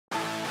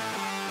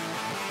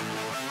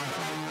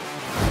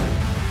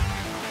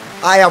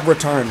I have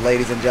returned,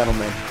 ladies and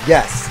gentlemen.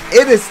 Yes,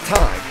 it is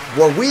time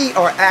where we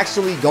are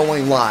actually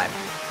going live.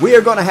 We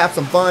are going to have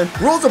some fun.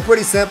 Rules are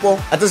pretty simple.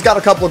 I just got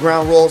a couple of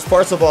ground rules.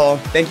 First of all,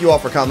 thank you all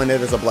for coming.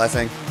 It is a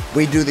blessing.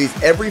 We do these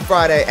every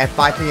Friday at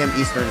 5 p.m.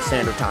 Eastern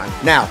Standard Time.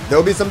 Now,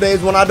 there'll be some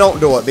days when I don't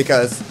do it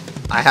because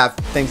I have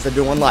things to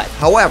do in life.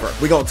 However,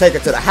 we're going to take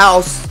it to the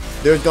house.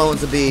 There's going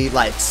to be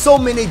like so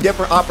many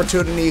different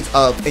opportunities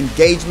of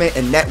engagement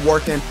and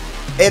networking.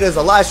 It is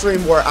a live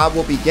stream where I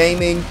will be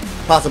gaming,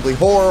 possibly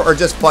horror, or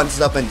just fun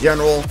stuff in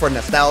general for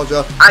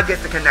nostalgia. I get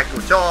to connect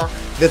with y'all.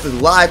 This is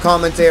live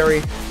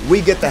commentary.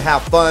 We get to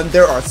have fun.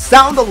 There are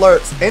sound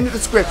alerts in the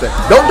description.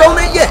 Don't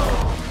donate yet.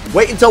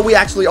 Wait until we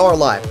actually are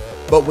live.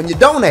 But when you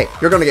donate,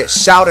 you're going to get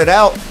shouted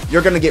out.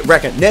 You're going to get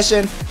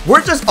recognition.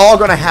 We're just all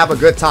going to have a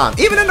good time.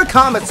 Even in the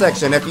comment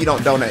section if you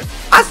don't donate.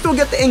 I still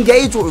get to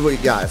engage with you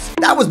guys.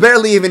 That was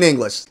barely even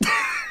English.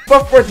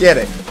 But forget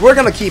it. We're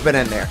going to keep it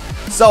in there.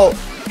 So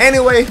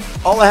anyway,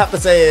 all I have to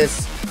say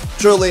is,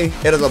 truly,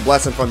 it is a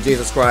blessing from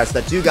Jesus Christ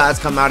that you guys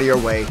come out of your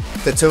way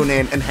to tune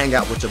in and hang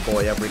out with your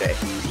boy every day.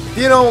 If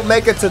you don't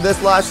make it to this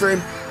live stream,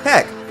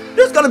 heck,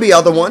 there's going to be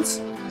other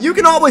ones. You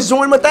can always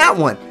join with that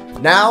one.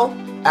 Now,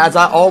 as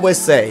I always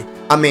say,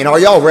 are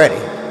y'all ready?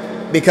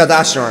 Because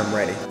I sure am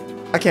ready.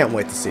 I can't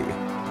wait to see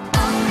you.